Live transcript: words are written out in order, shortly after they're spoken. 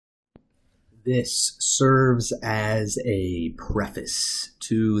This serves as a preface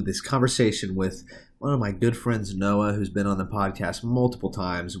to this conversation with one of my good friends, Noah, who's been on the podcast multiple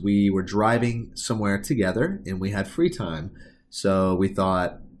times. We were driving somewhere together and we had free time. So we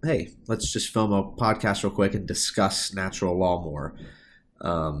thought, hey, let's just film a podcast real quick and discuss natural law more.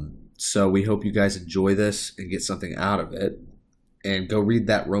 So we hope you guys enjoy this and get something out of it. And go read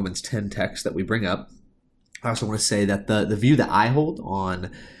that Romans 10 text that we bring up. I also want to say that the view that I hold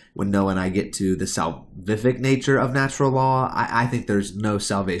on when Noah and I get to the salvific nature of natural law, I think there's no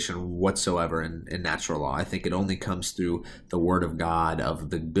salvation whatsoever in natural law. I think it only comes through the word of God, of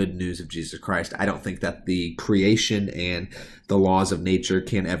the good news of Jesus Christ. I don't think that the creation and the laws of nature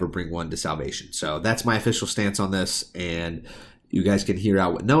can ever bring one to salvation. So that's my official stance on this, and you guys can hear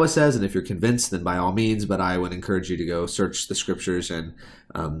out what Noah says, and if you're convinced, then by all means, but I would encourage you to go search the scriptures and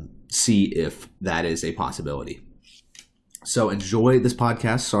see if that is a possibility. So enjoy this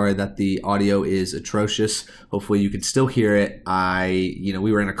podcast. Sorry that the audio is atrocious. Hopefully you can still hear it.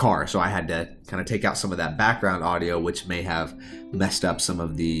 We were in a car, so I had to kind of take out some of that background audio, which may have messed up some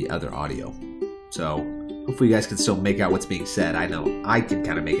of the other audio. So hopefully you guys can still make out what's being said. I know I can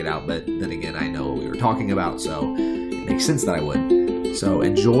kind of make it out, but then again, I know what we were talking about, so it makes sense that I would. So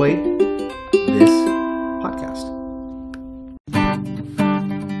enjoy this podcast.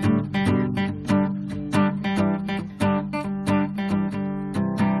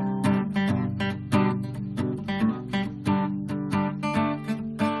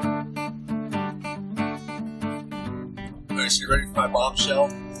 So you ready for my bombshell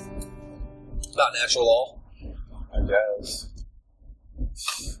about natural law? I guess. I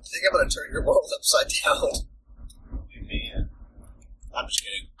think I'm going to turn your world upside down. What do you mean? I'm just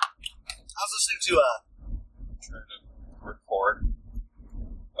kidding. I was listening to Trying to record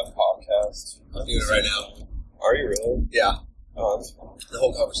a podcast. I'm doing it right now. Are you really? Yeah, Oh, that's fun. the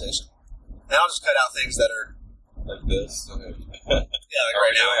whole conversation. And I'll just cut out things that are, Like this. like Are right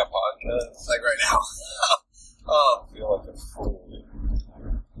we now. doing a podcast? Like right now. I feel like a fool.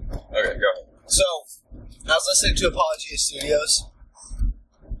 Okay, go ahead. So, I was listening to Apologia Studios,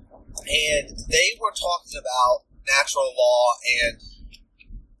 and they were talking about natural law and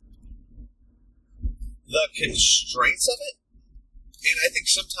the constraints of it. And I think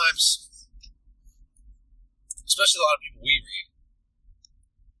sometimes, especially a lot of people we read,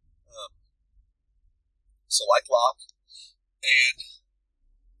 so like Locke and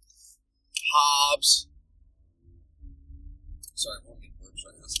Hobbes. Sorry, I'm getting words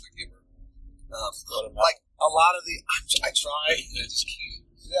right now. That's my gamer. Like a lot of the, I try, and I just can't.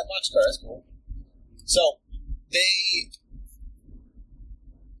 Yeah, boxcar, that's cool. So they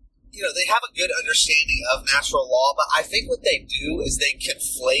have a good understanding of natural law, but I think what they do is they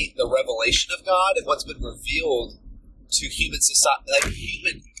conflate the revelation of God and what's been revealed to human society, like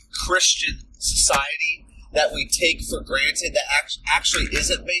human Christian society, that we take for granted that actually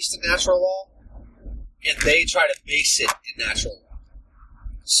isn't based in natural law. And they try to base it in natural law.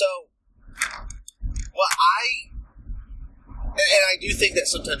 So, and I do think that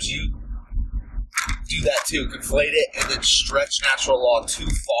sometimes you do that too, conflate it and then stretch natural law too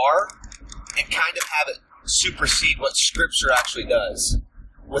far and kind of have it supersede what Scripture actually does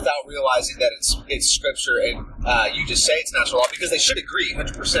without realizing that it's Scripture and you just say it's natural law because they should agree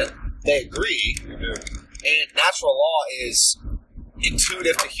 100%. They agree, and natural law is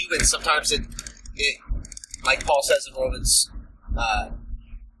intuitive to humans. Sometimes it like Paul says in Romans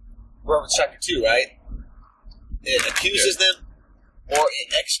chapter 2, right? It accuses them or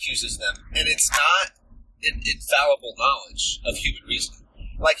it excuses them. And it's not an infallible knowledge of human reasoning.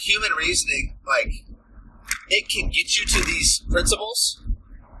 Like human reasoning, like it can get you to these principles,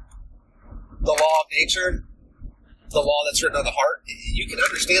 the law of nature, the law that's written on the heart. You can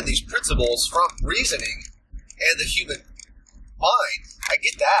understand these principles from reasoning and the human mind. I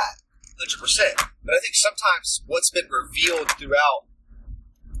get that. 100%. But I think sometimes what's been revealed throughout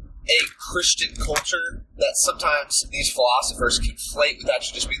a Christian culture that sometimes these philosophers conflate with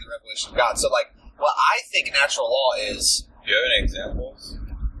actually just being the revelation of God. So, like, what I think natural law is... Do you have any examples?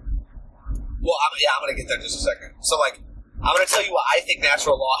 Well, I'm going to get there in just a second. So, like, I'm going to tell you what I think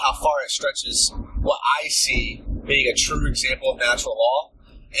natural law, how far it stretches what I see being a true example of natural law,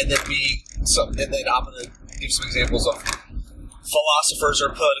 and then I'm going to give some examples of philosophers or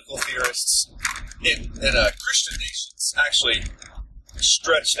political theorists in Christian nations actually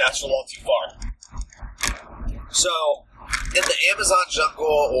stretch natural law too far. So, in the Amazon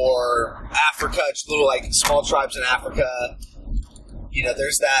jungle or Africa, it's little like small tribes in Africa,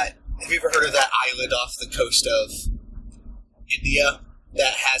 there's that. Have you ever heard of that island off the coast of India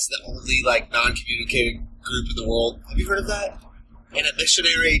that has the only like non-communicated group in the world? Have you heard of that? and a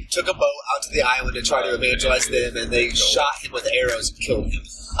missionary took a boat out to the island to try to evangelize them, and they shot him with arrows and killed him.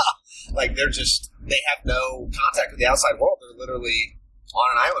 Like, they have no contact with the outside world. They're literally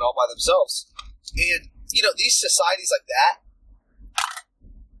on an island all by themselves. And, these societies like that,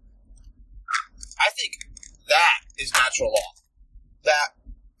 I think that is natural law. That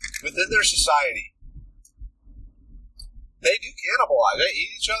within their society, they do cannibalize. They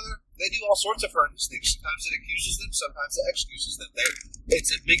eat each other. They do all sorts of horrendous things. Sometimes it accuses them. Sometimes it excuses them.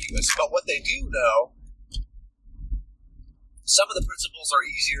 It's ambiguous. But what they do know, some of the principles are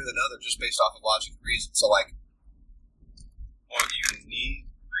easier than others just based off of logic and reason. So, well, you need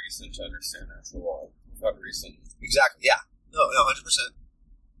reason to understand natural law. Without reason. Exactly, yeah. No, 100%.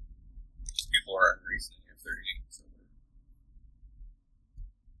 People are unreasoning if they're eating something.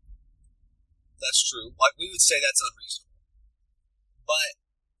 That's true. Like, we would say that's unreasonable. But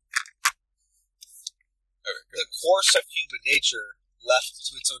the course of human nature, left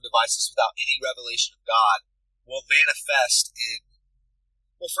to its own devices without any revelation of God, will manifest in,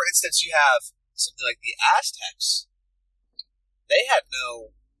 well, for instance, you have something like the Aztecs. They had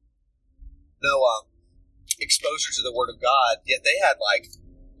no exposure to the Word of God, yet they had,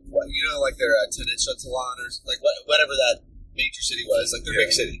 their Tenochtitlan, or whatever that major city was, like their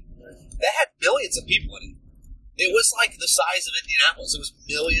big city. They had millions of people in it. It was like the size of Indianapolis. It was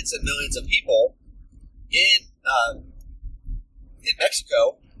millions and millions of people in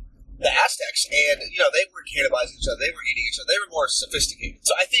Mexico, the Aztecs, and they weren't cannibalizing each other. They were eating each other. They were more sophisticated.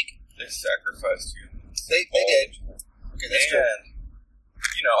 So I think they sacrificed humans. They did. Okay, that's true.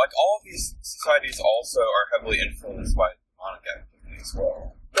 All of these societies also are heavily influenced by demonic activity as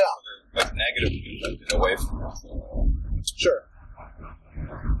well. Yeah. So they're negatively affected away from us. Sure.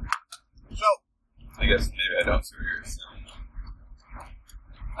 So I guess maybe I don't see what you're saying.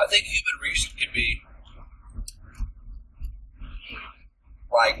 I think human reason can be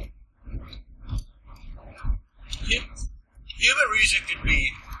human reason can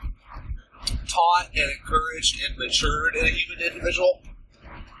be taught and encouraged and matured in a human individual.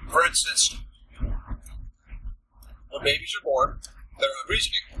 For instance, when babies are born, they're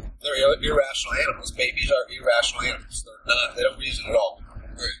unreasoning. They're irrational animals. Babies are irrational animals. They don't reason at all.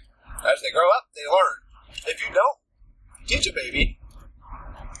 As they grow up, they learn. If you don't teach a baby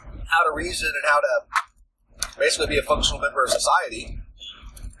how to reason and how to basically be a functional member of society,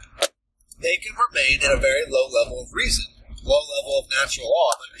 they can remain at a very low level of reason, low level of natural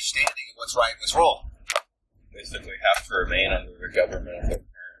law, of understanding of what's right and what's wrong. Basically have to remain under the government of their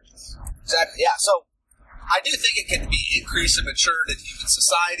parents. Exactly, yeah. So I do think it can be increased and matured in human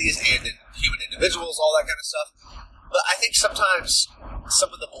societies and in human individuals, all that kind of stuff. But I think sometimes some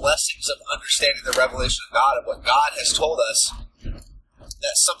of the blessings of understanding the revelation of God and what God has told us,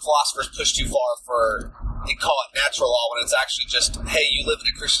 that some philosophers push too far for, they call it natural law, when it's actually just, hey, you live in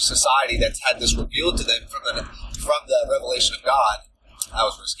a Christian society that's had this revealed to them from the revelation of God. That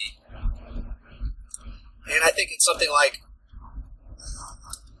was risky. And I think it's something like,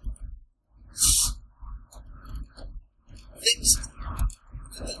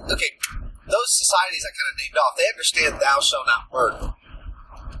 those societies I kind of named off, they understand thou shalt not murder.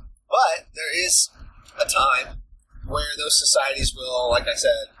 But there is a time where those societies will, like I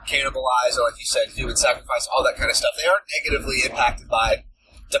said, cannibalize, or like you said, human sacrifice, all that kind of stuff. They are negatively impacted by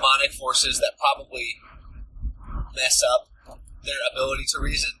demonic forces that probably mess up their ability to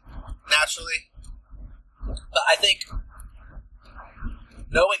reason naturally. But I think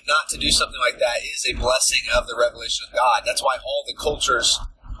knowing not to do something like that is a blessing of the revelation of God. That's why all the cultures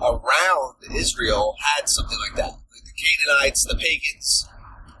around Israel had something like that. Like the Canaanites, the pagans,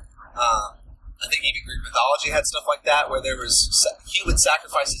 I think even Greek mythology had stuff like that, where there was human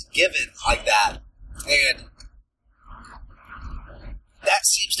sacrifices given like that. And that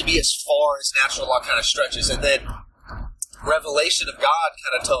seems to be as far as natural law kind of stretches. And then revelation of God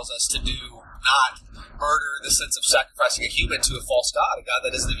kind of tells us to do not murder in the sense of sacrificing a human to a false god, a god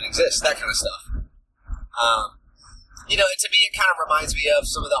that doesn't even exist, that kind of stuff. To me, it kind of reminds me of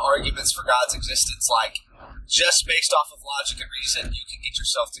some of the arguments for God's existence, like, just based off of logic and reason, you can get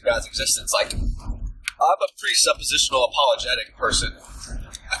yourself to God's existence. Like, I'm a presuppositional apologetic person.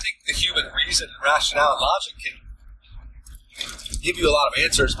 I think the human reason and rationale and logic can give you a lot of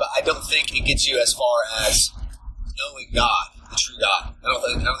answers, but I don't think it gets you as far as knowing God, the true God. I don't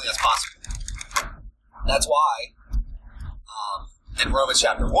think that's possible. That's why, in Romans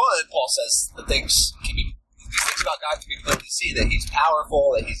chapter 1, Paul says that these things about God can be clearly seen, that He's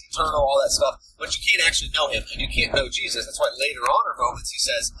powerful, that He's eternal, all that stuff, but you can't actually know Him, and you can't know Jesus. That's why later on in Romans he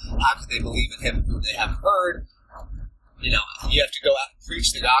says, how can they believe in Him whom they haven't heard? You have to go out and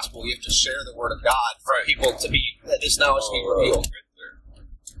preach the gospel. You have to share the word of God for people to be, that this knowledge to be revealed.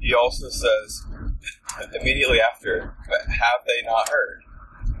 he also says immediately after, have they not heard?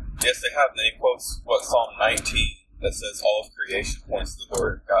 Yes, they have. And then he quotes Psalm 19 that says all of creation points to the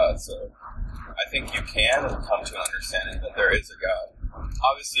glory of God. So I think you can come to an understanding that there is a God.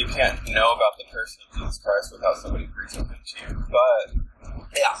 Obviously, you can't know about the person of Jesus Christ without somebody preaching him to you, but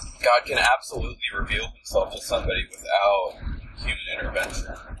Yeah. God can absolutely reveal himself to somebody without human intervention.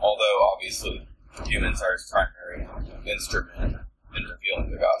 Although, obviously, humans are his primary instrument in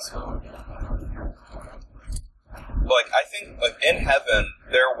revealing the gospel. I think, in heaven,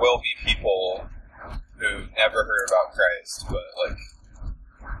 there will be people who never heard about Christ, but,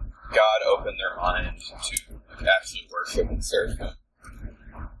 God opened their mind to actually worship and serve him.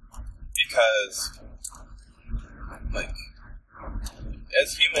 Because,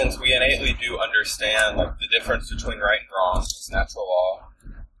 as humans, we innately do understand, the difference between right and wrong. It's natural law.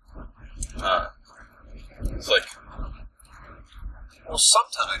 Well,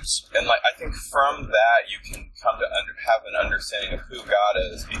 sometimes. And, I think from that, you can come to have an understanding of who God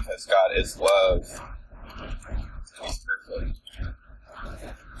is, because God is love. He's perfect. I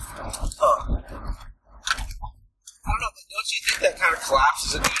don't know, but don't you think that kind of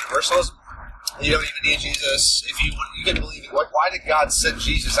collapses into universalism? You don't even need Jesus. If you want, you can believe it. Why did God send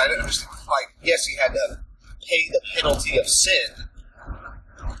Jesus? I don't understand. Yes, he had to pay the penalty of sin,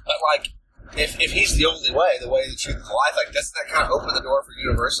 but if he's the only way, the way, the truth, and the life, doesn't that kind of open the door for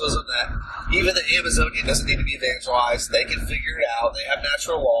universalism? That even the Amazonian doesn't need to be evangelized. They can figure it out. They have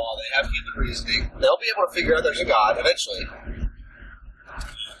natural law. They have human reasoning. They'll be able to figure out there's a God eventually.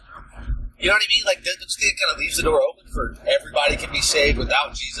 You know what I mean? Don't you think it kind of leaves the door open for everybody can be saved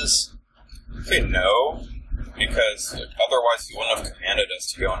without Jesus? Okay, no, because otherwise he wouldn't have commanded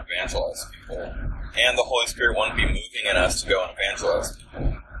us to go and evangelize people. And the Holy Spirit wouldn't be moving in us to go and evangelize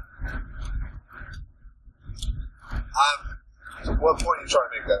people. What point are you trying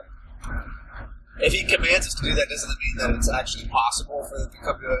to make that? If he commands us to do that, doesn't it mean that it's actually possible for them to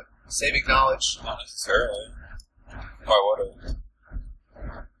come to a saving knowledge? Not necessarily. Why would it?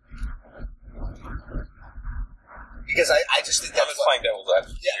 Because I just think that's I'm just playing devil's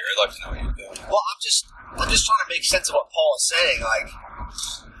advocate here. I'd like to know what you think. Well, I'm just trying to make sense of what Paul is saying.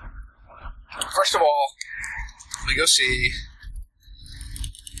 First of all, let me go see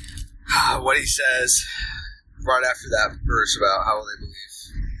what he says right after that verse about how will they believe.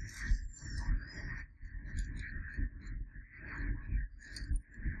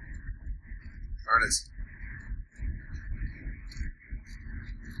 Darn it.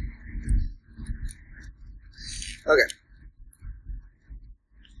 Okay.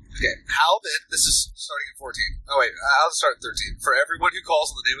 How then, this is starting at 14. Oh wait, I'll start at 13. For everyone who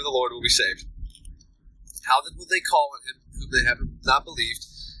calls on the name of the Lord will be saved. How then will they call on him whom they have not believed?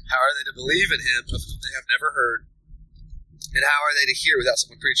 How are they to believe in him of whom they have never heard? And how are they to hear without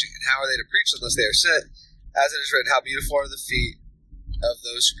someone preaching? And how are they to preach unless they are sent? As it is written, how beautiful are the feet of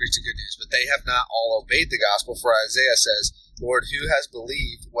those who preach the good news. But they have not all obeyed the gospel. For Isaiah says, Lord, who has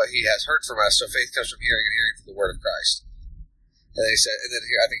believed what he has heard from us? So faith comes from hearing, and hearing from the word of Christ. And they said, and then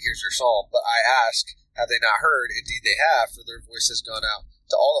here, I think here's your psalm. But I ask, have they not heard? Indeed they have, for their voice has gone out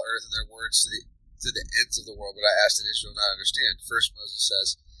to all the earth, and their words to the ends of the world. But I ask that Israel not understand. First Moses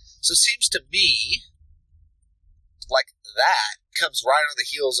says. So it seems to me like that comes right on the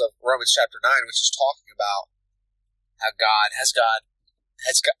heels of Romans chapter 9, which is talking about how God has the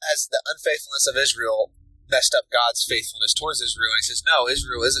unfaithfulness of Israel messed up God's faithfulness towards Israel. And he says, no,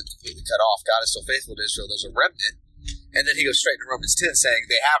 Israel isn't completely cut off. God is still faithful to Israel. There's a remnant. And then he goes straight to Romans 10 saying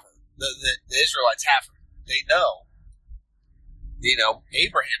they have her. The Israelites have her. They know.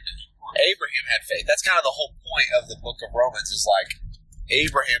 Abraham had faith. That's kind of the whole point of the book of Romans is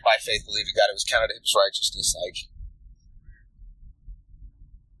Abraham by faith believing God, it was counted to him as righteousness.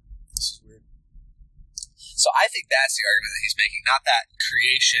 This is weird. So I think that's the argument that he's making. Not that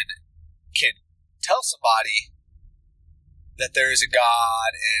creation can tell somebody that there is a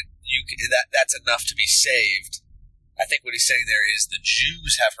God and that's enough to be saved. I think what he's saying there is the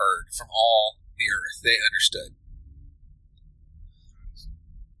Jews have heard from all the earth. They understood.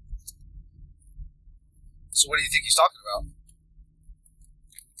 So what do you think he's talking about?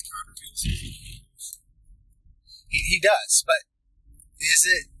 He does, but does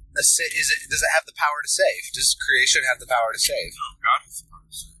it have the power to save? Does creation have the power to save? No, God has the power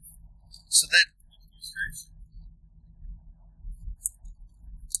to save. So then,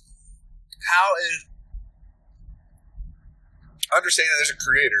 how is understanding that there's a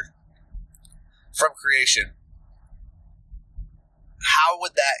creator from creation? How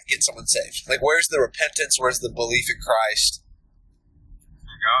would that get someone saved? Where's the repentance? Where's the belief in Christ?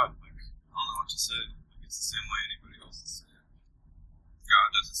 For God, I don't know what to say. It's the same way anybody else is saved. God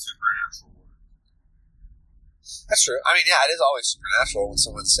does a supernatural work. That's true. I mean, yeah, it is always supernatural when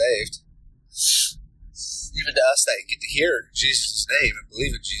someone's saved. Even to us that get to hear Jesus' name and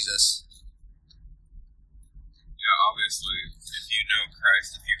believe in Jesus. Yeah, obviously, if you know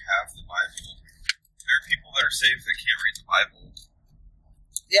Christ, if you have the Bible, there are people that are saved that can't read the Bible.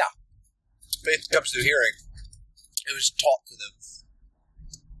 Yeah. Faith comes through hearing. It was taught to them.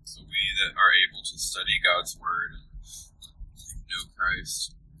 So we that are able to study God's Word and know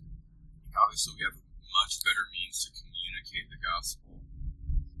Christ, obviously we have a much better means to communicate the gospel.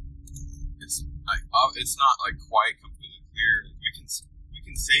 It's not like quite completely clear. We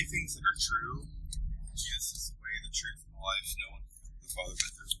can say things that are true. Jesus is the way, the truth, and the life. No one can come to the Father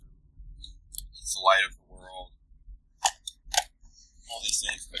but through Him. He's the light of the world. All these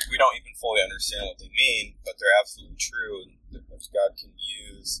things, but we don't even fully understand what they mean. But they're absolutely true, and God can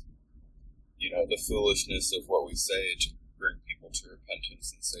use, the foolishness of what we say to bring people to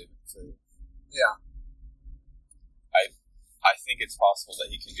repentance and save them faith. Yeah. I think it's possible that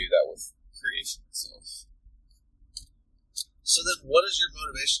He can do that with creation itself. So then, what is your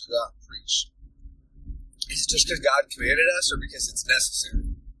motivation to go out and preach? Is it just because God commanded us, or because it's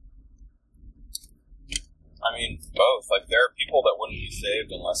necessary? I mean, both. Like, there are people that wouldn't be saved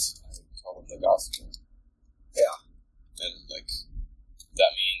unless I tell them the gospel. Yeah. And,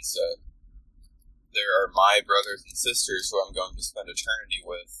 that means that there are my brothers and sisters who I'm going to spend eternity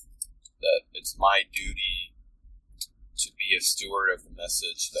with, that it's my duty to be a steward of the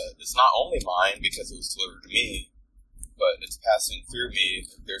message that is not only mine because it was delivered to me, but it's passing through me.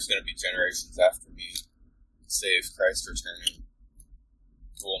 There's going to be generations after me, save Christ returning,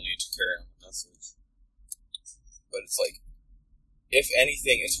 who will need to carry on the message. But it's if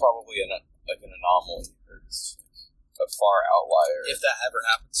anything, it's probably an anomaly, or just a far outlier. If that ever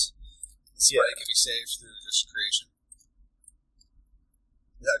happens, somebody can be saved through just creation.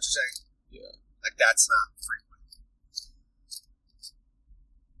 Is that what you're saying? Yeah. That's not frequent.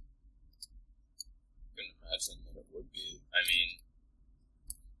 Imagine that it would be. I mean,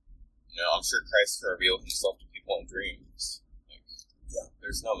 I'm sure Christ can reveal Himself to people in dreams.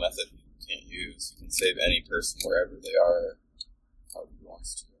 There's no method you can't use. You can save any person wherever they are, however He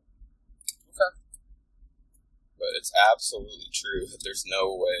wants to. Okay. But it's absolutely true that there's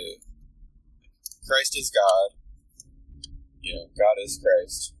no way. Christ is God. God is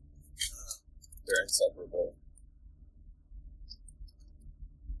Christ. They're inseparable.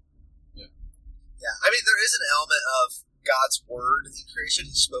 Yeah, I mean, there is an element of God's word in creation.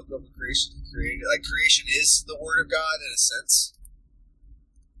 He spoke over creation. He created, creation is the word of God in a sense.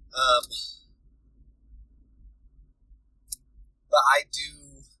 But I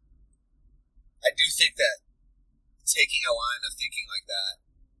do think that taking a line of thinking like that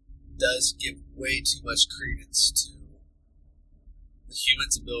does give way too much credence to the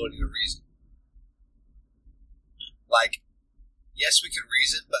human's ability to reason. Yes, we can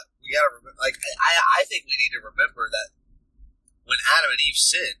reason, but we gotta remember. I think we need to remember that when Adam and Eve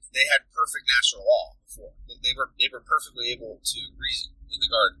sinned, they had perfect natural law before. They were perfectly able to reason in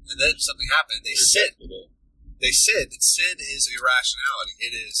the garden, and then something happened. They sinned. They sinned, and sin is irrationality.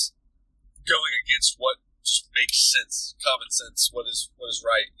 It is going against what just makes sense, common sense, what is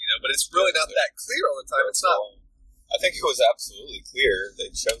right. But it's really not that clear all the time. It's not. I think it was absolutely clear they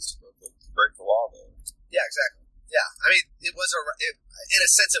chose to break the law, though. Yeah, exactly. Yeah, I mean, in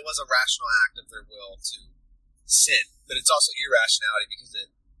a sense, it was a rational act of their will to sin, but it's also irrationality because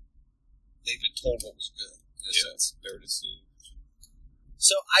they've been told what was good, in a sense. They were deceived.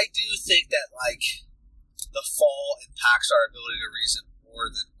 So I do think that, the fall impacts our ability to reason more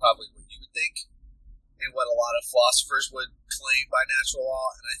than probably what you would think, and what a lot of philosophers would claim by natural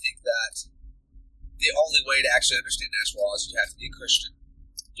law, and I think that the only way to actually understand natural law is you have to be a Christian.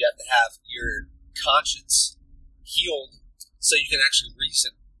 You have to have your conscience healed so you can actually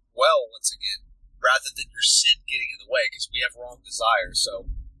reason well once again, rather than your sin getting in the way, because we have wrong desires. So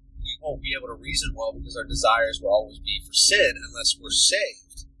we won't be able to reason well because our desires will always be for sin unless we're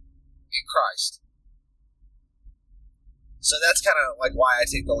saved in Christ. So that's kind of why I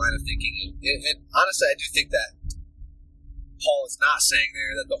take the line of thinking. And honestly, I do think that Paul is not saying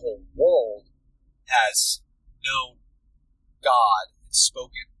there that the whole world has known God and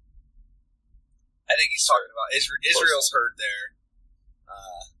spoken. I think he's talking about Israel's heard there.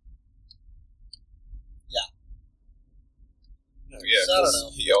 Yeah, so I don't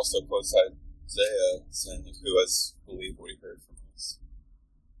know. He also quotes Isaiah saying, "Who has believed what he heard from us?"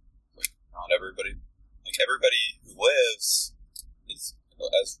 Not everybody. Everybody who lives,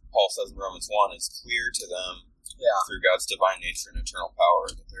 as Paul says in Romans 1, it's clear to them through God's divine nature and eternal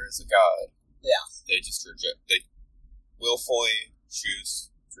power that there is a God. Yeah. They just reject. They willfully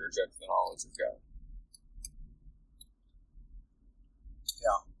choose to reject the knowledge of God.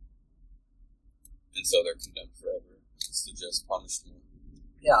 Yeah. And so they're condemned forever. It's the just punishment.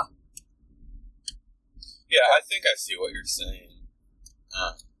 Yeah. Yeah, I think I see what you're saying.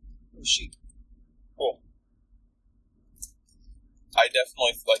 Sheep. Cool. I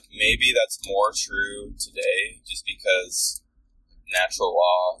definitely, like, maybe that's more true today, just because natural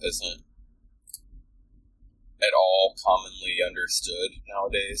law isn't at all commonly understood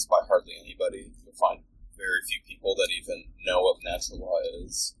nowadays by hardly anybody. You'll find very few people that even know what natural law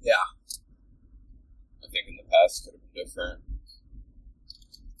is. Yeah. I think in the past could have been different.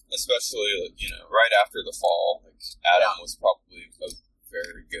 Especially, you know, right after the fall, like, Adam was probably a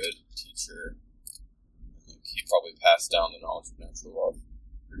very good teacher. Like, he probably passed down the knowledge of natural law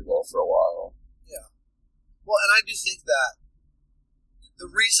pretty well for a while. Yeah. Well, and I do think that the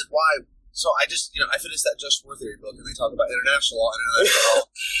reason why, so I just, I finished that Just War Theory book, and they talk about international law and international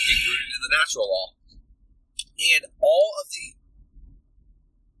law being rooted in the natural law. And all of these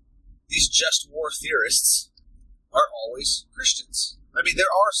Just War theorists are always Christians. I mean,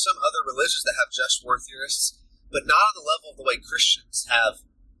 there are some other religions that have Just War theorists, but not on the level of the way Christians have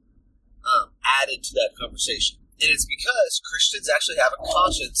added to that conversation. And it's because Christians actually have a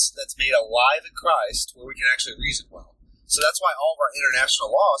conscience that's made alive in Christ where we can actually reason well. So that's why all of our international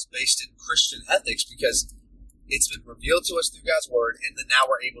law is based in Christian ethics, because it's been revealed to us through God's Word, and then now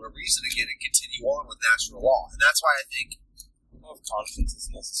we're able to reason again and continue on with natural law. And that's why I think... I don't know if conscience is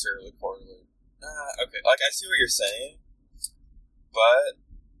necessarily correlated. Okay, like, I see what you're saying, but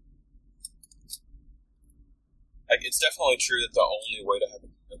like, it's definitely true that the only way to have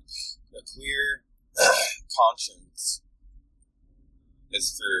a clear conscience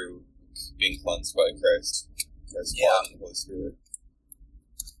is through being cleansed by Christ's blood and the Holy Spirit.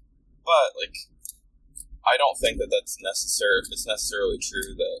 But, like, I don't think that it's necessarily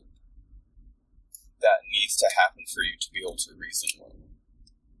true that that needs to happen for you to be able to reason well.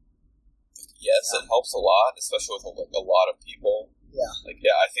 Yes, it helps a lot, especially with a lot of people. Yeah. Like,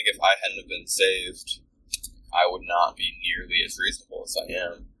 yeah, I think if I hadn't have been saved, I would not be nearly as reasonable as I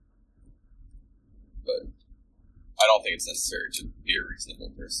am. But I don't think it's necessary to be a reasonable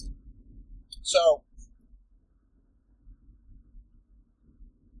person. So,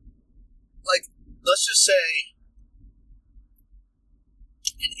 like, let's just say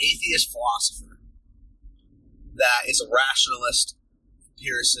an atheist philosopher that is a rationalist,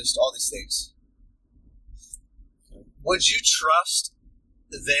 empiricist, all these things. Would you trust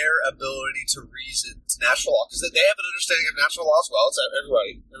their ability to reason to natural law? Because they have an understanding of natural law as well. It's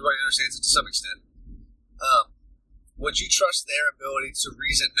everybody understands it to some extent. Would you trust their ability to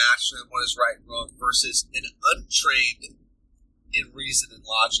reason naturally on what is right and wrong versus an untrained in reason and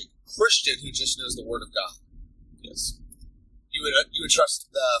logic Christian who just knows the Word of God? Yes. You would trust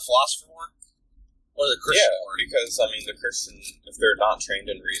the philosopher more? Or the Christian more? Yeah, because, I mean, the Christian, if they're not trained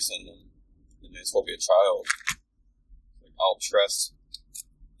in reason, then they may as well be a child. Like, I'll trust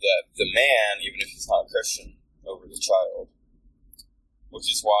that the man, even if he's not a Christian, over the child.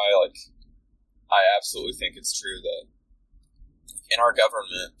 Which is why, like, I absolutely think it's true that in our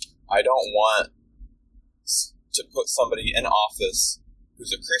government, I don't want to put somebody in office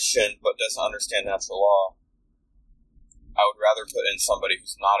who's a Christian but doesn't understand natural law. I would rather put in somebody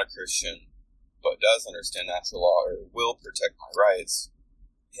who's not a Christian but does understand natural law or will protect my rights.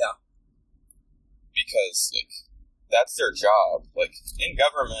 Yeah. Because, like, that's their job. Like, in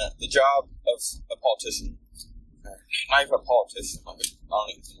government, the job of a politician, not even a politician, like, I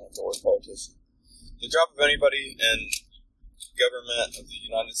don't even know the word politician. The job of anybody in government of the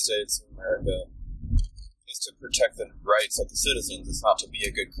United States of America is to protect the rights of the citizens. It's not to be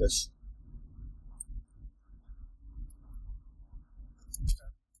a good Christian.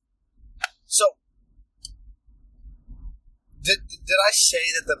 So, did I say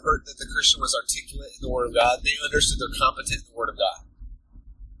that the Christian was articulate in the Word of God? They understood they're competent in the Word of God.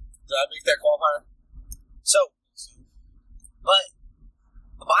 Did I make that qualifier? So, but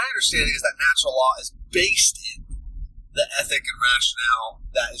my understanding is that natural law is based in the ethic and rationale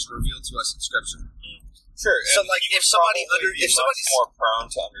that is revealed to us in Scripture. Sure. So, like, if somebody's more prone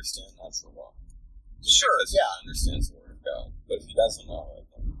to understand natural law, sure, because he understands the Word of God. But if he doesn't know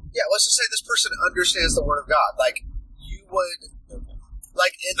it, then let's just say this person understands the Word of God. Like, you would,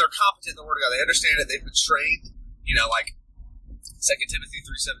 like, and they're competent in the Word of God. They understand it. They've been trained. You know, like 2 Timothy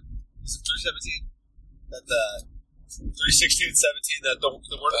 3:7. Is it 3:17? That the 3:16 and 17. That the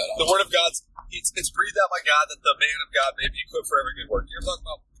Word of God's it's breathed out by God that the man of God may be equipped for every good work. You're talking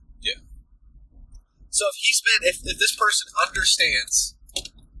about. yeah. So if this person understands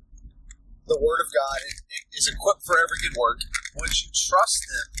the Word of God and is equipped for every good work, would you trust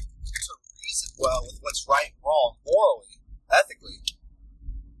them to reason well with what's right and wrong, morally, ethically,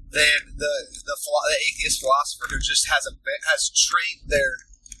 than the atheist philosopher who just has trained their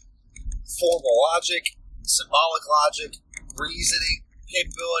formal logic, symbolic logic, reasoning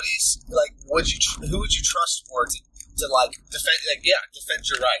capabilities? Like, who would you trust more to defend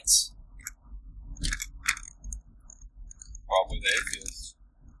your rights? Probably the atheist.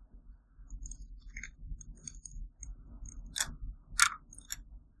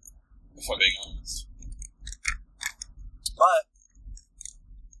 If I'm being honest. But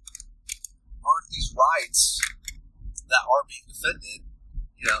aren't these rights that are being defended,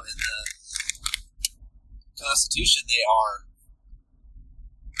 in the Constitution, they are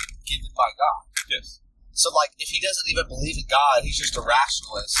given by God? Yes. So, like, if he doesn't even believe in God, he's just a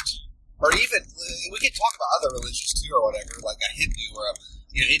rationalist. Or even, we can talk about other religions too, or whatever, like a Hindu or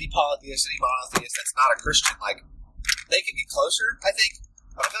any polytheist, any monotheist that's not a Christian. Like, they can get closer, I think.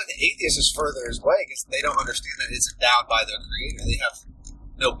 But I feel like the atheist is further away because they don't understand that it's endowed by their Creator. They have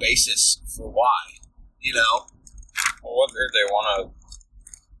no basis for why, Well, whether they want to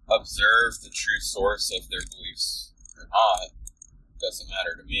observe the true source of their beliefs or not doesn't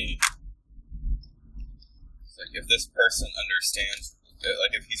matter to me. It's like, if this person understands,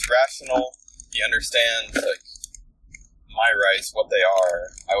 like, if he's rational, he understands, like, my rights, what they are,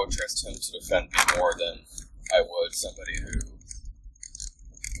 I would trust him to defend me more than I would somebody who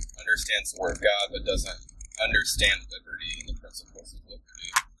understands the word of God but doesn't understand liberty and the principles of liberty.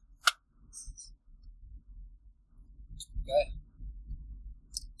 Okay.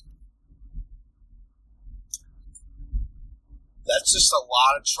 That's just a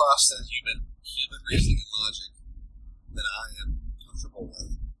lot of trust in human reasoning and logic that I am comfortable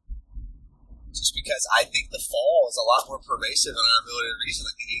with. Just because I think the fall is a lot more pervasive in our ability to reason.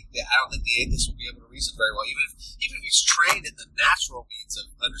 I don't think the atheist will be able to reason very well, even if he's trained in the natural means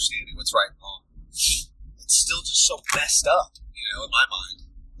of understanding what's right and wrong. It's still just so messed up, in my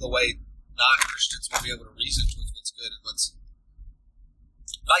mind, the way non-Christians will be able to reason with what's good and what's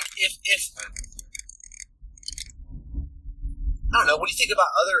like. If I don't know, what do you think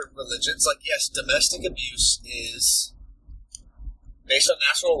about other religions? Like, yes, domestic abuse is based on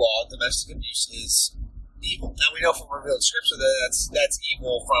natural law. Domestic abuse is evil. Now, we know from revealed scripture that that's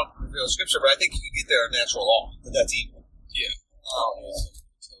evil from revealed scripture, but I think you can get there on natural law that that's evil. Yeah.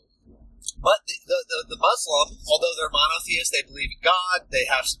 But the Muslim, although they're monotheists, they believe in God.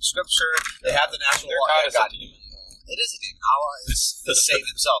 They have some scripture. They have the natural law. God is a demon. It is a demon. Allah is the Satan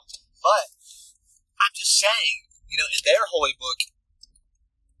himself. But I'm just saying, in their holy book,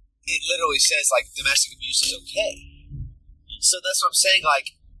 it literally says, like, domestic abuse is okay. So that's what I'm saying.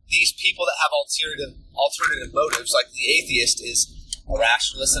 Like, these people that have alternative motives, like the atheist is a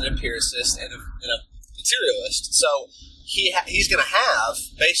rationalist, an empiricist, and a materialist. So he's going to have,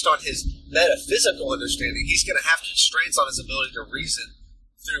 based on his metaphysical understanding, he's going to have constraints on his ability to reason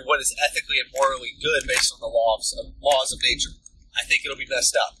through what is ethically and morally good based on the laws of nature. I think it'll be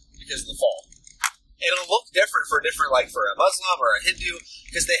messed up because of the fall. It'll look different for a Muslim or a Hindu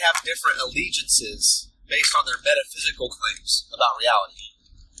because they have different allegiances based on their metaphysical claims about reality.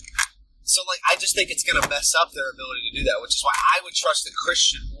 So, like, I just think it's going to mess up their ability to do that, which is why I would trust the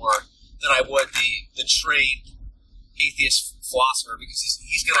Christian more than I would the trained atheist philosopher, because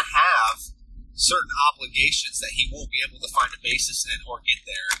he's going to have certain obligations that he won't be able to find a basis in or get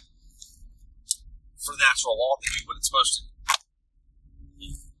there for natural law to do what it's supposed to.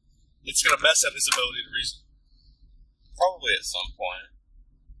 It's going to mess up his ability to reason. Probably at some point.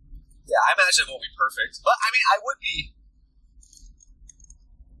 Yeah, I imagine it won't be perfect. But, I mean, I would be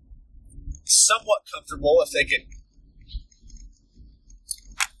somewhat comfortable if they could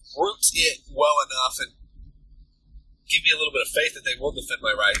root it well enough and give me a little bit of faith that they will defend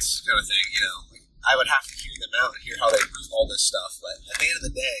my rights, kind of thing, Like, I would have to hear them out and hear how they root all this stuff. But at the end of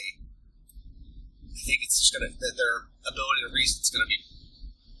the day, I think it's just that their ability to reason is going to be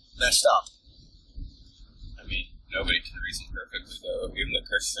messed up. I mean, nobody can reason perfectly, though. Even the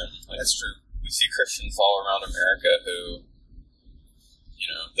Christian. That's true. We see Christians all around America who,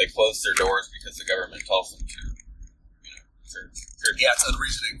 they close their doors because the government tells them to. Yeah, it's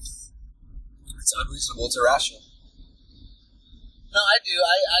unreasoning. It's unreasonable. It's irrational. No, I do.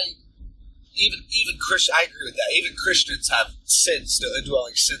 Even Christian. I agree with that. Even Christians have sin, still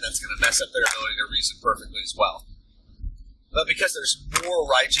indwelling sin, that's going to mess up their ability to reason perfectly as well. But because there's more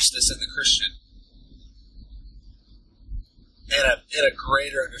righteousness in the Christian and a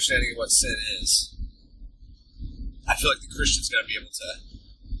greater understanding of what sin is, I feel like the Christian's going to be able to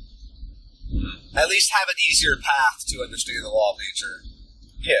at least have an easier path to understand the law of nature.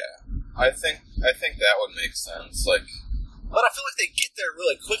 Yeah, I think that would make sense. Like, But I feel like they get there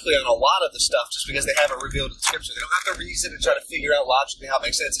really quickly on a lot of the stuff just because they have it revealed in Scripture. They don't have to reason and try to figure out logically how it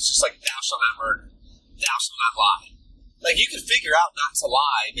makes sense. It's just like, thou shalt not murder. Thou shalt not lie. Like, you can figure out not to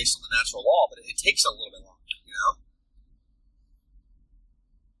lie based on the natural law, but it takes a little bit longer, you know?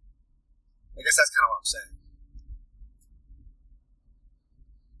 I guess that's kind of what I'm saying.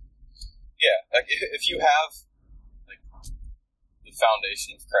 Yeah, like if you have like the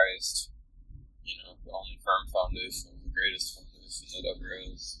foundation of Christ, you know, the only firm foundation, the greatest foundation that ever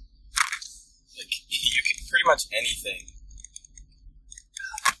is, like you can pretty much anything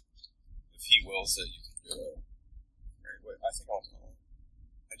if He wills it, you can do it. Right? Wait, I think I'll do it.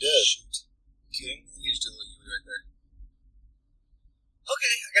 I did. Shoot. Kidding? You just did a little right there.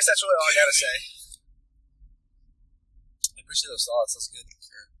 Okay, I guess that's really all I gotta say. I appreciate those thoughts. That's good.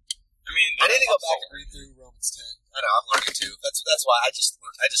 Sure. I mean, I need to go back and read through Romans 10. I know, I'm learning too. That's why I just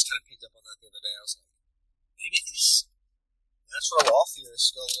kind of picked up on that the other day. I was like, maybe these natural law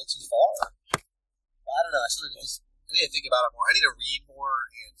theorists go a little too far. I don't know. I need to think about it more. I need to read more,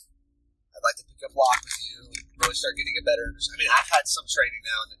 and I'd like to pick up Locke with you and really start getting a better understanding. I mean, I've had some training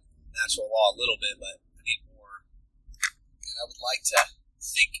now in natural law a little bit, but I need more. And I would like to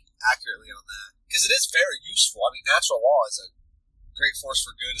think accurately on that. Because it is very useful. I mean, natural law is a great force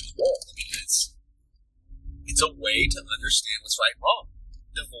for good in the world. I mean, it's a way to understand what's right and wrong,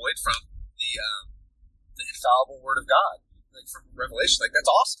 devoid from the infallible Word of God, like from Revelation. Like, that's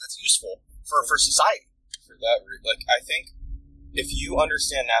awesome. That's useful for society. For that, like I think if you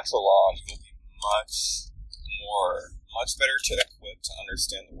understand natural law, you will be much better to equipped to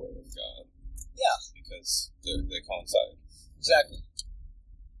understand the Word of God. Yeah, because they coincide. Exactly.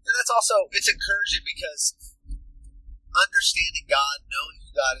 And that's also, it's encouraging because understanding God, knowing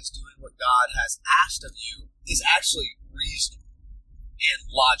who God is, doing what God has asked of you, is actually reasonable and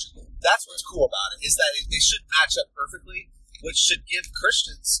logical. That's what's cool about it, is that they should match up perfectly, which should give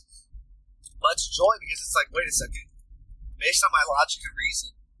Christians much joy, because it's like, wait a second, based on my logic and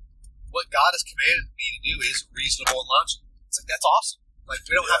reason, what God has commanded me to do is reasonable and logical. It's like, that's awesome. Like,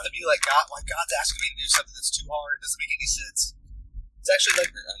 we don't have to be like, God's asking me to do something that's too hard, it doesn't make any sense. It's actually like,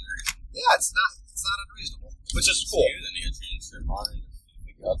 unreasonable. Yeah, it's not unreasonable, which is cool. You, then you change your mind.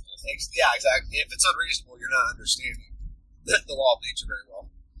 Yeah, exactly. If it's unreasonable, you're not understanding the law of nature very well.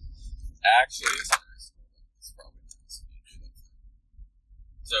 Actually, it's unreasonable. It's probably not.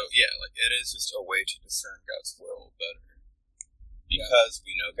 So, yeah, like, it is just a way to discern God's will better. Because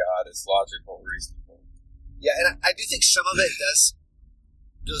we know God is logical, reasonable. Yeah, and I do think some of it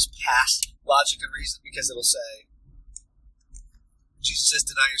goes past logic and reason, because it'll say, Jesus says,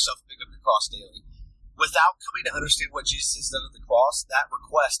 deny yourself and pick up your cross daily. Without coming to understand what Jesus has done at the cross, that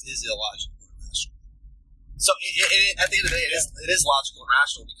request is illogical and irrational. So at the end of the day, it is logical and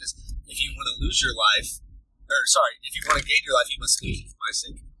rational, because if you want to lose your life, if you want to gain your life, you must lose it for my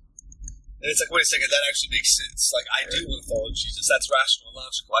sake. And it's like, wait a second, that actually makes sense. Like, I do want to follow Jesus. That's rational and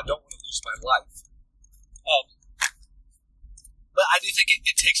logical. I don't want to lose my life. But I do think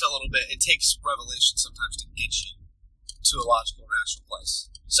it takes a little bit. It takes revelation sometimes to get you to a logical and rational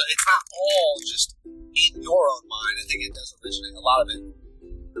place. So it's not all just in your own mind. I think it does originate. A lot of it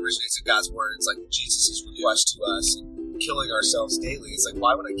originates in God's Word. It's like Jesus' request to us, killing ourselves daily. It's like,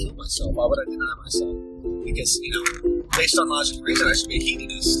 why would I kill myself? Why would I deny myself? Because, based on logic and reason, I should be a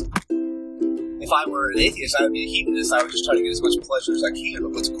hedonist. If I were an atheist, I would be a hedonist. I would just try to get as much pleasure as I can.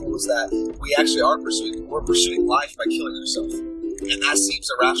 But what's cool is that we actually are pursuing life by killing ourselves. And that seems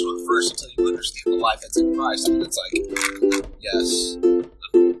irrational at first until you understand the life that's in Christ. I mean, it's like, yes,